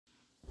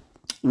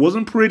It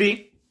wasn't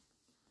pretty.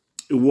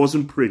 It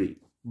wasn't pretty.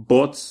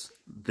 But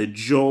the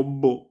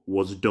job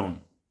was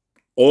done.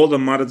 All that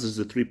matters is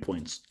the 3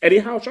 points. Eddie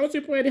Howe, shout out to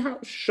your boy Eddie Howe.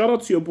 Shout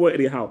out to your boy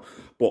Eddie Howe.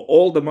 But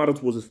all that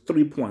matters was the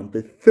 3 point.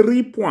 The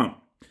 3 point.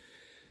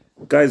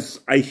 Guys,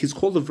 he's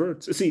called the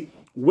Havertz. You see,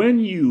 when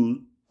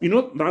you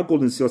know that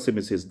goal in CL7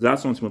 is his,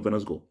 that's not Timo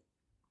Werner's goal.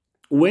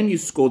 When you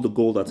score the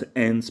goal that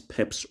ends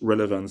Pep's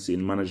relevancy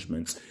in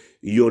management,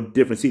 you're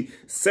different. See,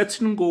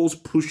 certain goals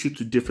push you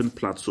to different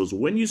plateaus.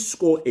 When you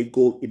score a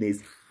goal in a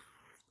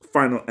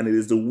final and it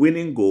is the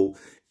winning goal,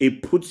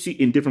 it puts you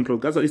in different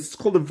plateaus. Guys, it's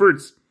called the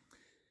Havertz.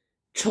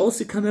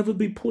 Chelsea can never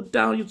be put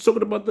down. You're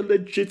talking about the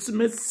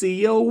legitimate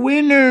CL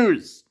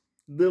winners.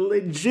 The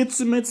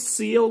legitimate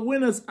CL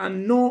winners.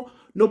 And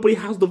nobody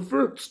has the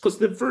Havertz because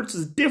the Havertz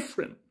is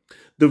different.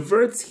 The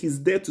Havertz,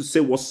 he's there to say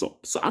what's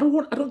up. So I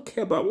don't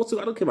care about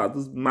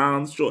this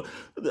man's show.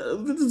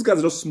 These guys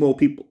are just small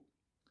people.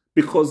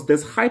 Because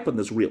there's hype and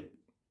there's real.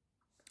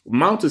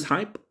 Mount is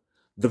hype,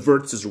 the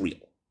Havertz is real.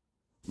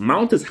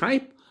 Mount is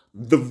hype,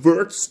 the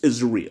Havertz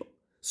is real.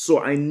 So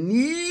I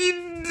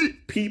need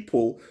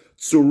people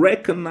to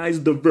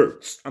recognize the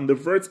Havertz. And the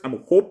Havertz,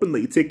 I'm hoping that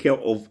you take care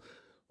of.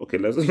 Okay,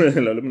 let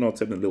me not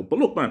tell you a little. But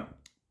look, man,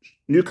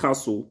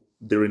 Newcastle,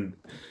 they're in.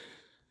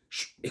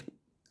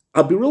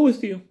 I'll be real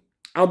with you.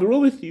 I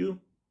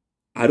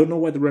don't know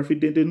why the referee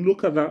didn't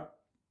look at that.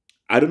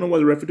 I don't know why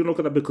the referee didn't look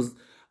at that because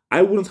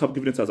I wouldn't have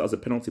given it as a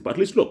penalty. But at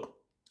least look.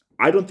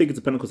 I don't think it's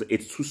a penalty because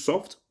it's too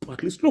soft. But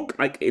at least look,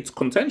 like it's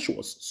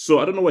contentious. So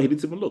I don't know why he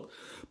didn't even look.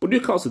 But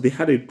Newcastle, they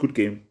had a good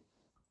game.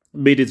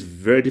 Made it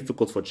very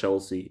difficult for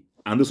Chelsea.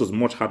 And this was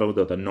much harder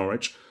than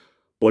Norwich.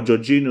 But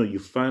Jorginho, you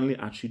finally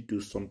actually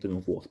do something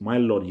of worth. My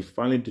Lord, you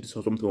finally did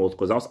something of worth.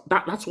 Because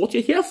that's what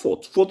you're here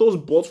for. For those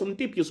balls from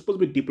deep. You're supposed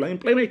to be deep line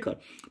playmaker.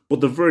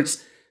 But the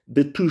Havertz,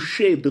 the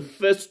touche, the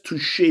first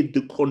touche,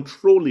 the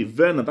controlling,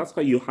 Werner, that's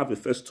how you have a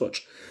first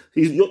touch.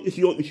 He's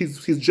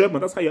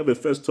German, that's how you have a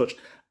first touch.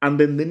 And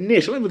then the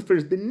niche, not even the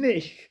first, the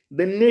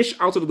niche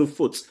out of the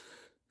foot.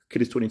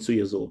 Kid is 22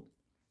 years old.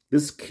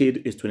 This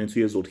kid is 22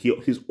 years old.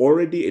 He's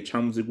already a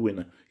Champions League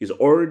winner. He's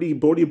already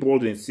body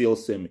balled in a CL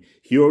semi.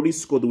 He already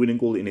scored the winning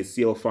goal in a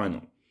CL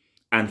final.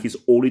 And he's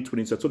only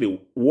 22. I told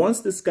you, once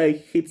this guy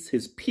hits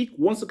his peak,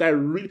 once the guy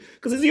really,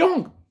 because he's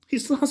young, he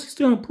still has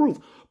to improve.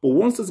 But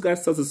once this guy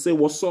starts to say,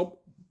 what's up?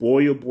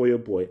 Boy, oh boy, oh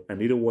boy.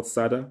 And you know what's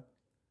sadder?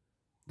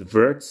 The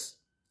Havertz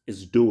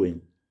is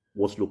doing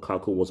what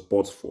Lukaku was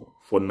bought for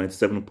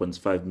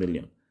 97.5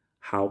 million.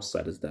 How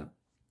sad is that?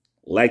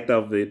 Like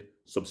that vid,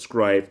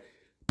 subscribe.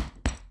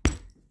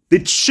 The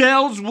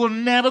Chels will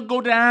never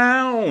go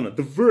down.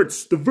 The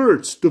Havertz, the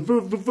Havertz, the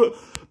Havertz,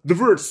 the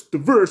Havertz, the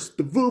Havertz,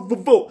 the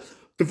Havertz,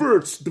 the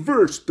Havertz, the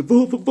Havertz, the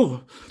Havertz,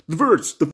 the Havertz, the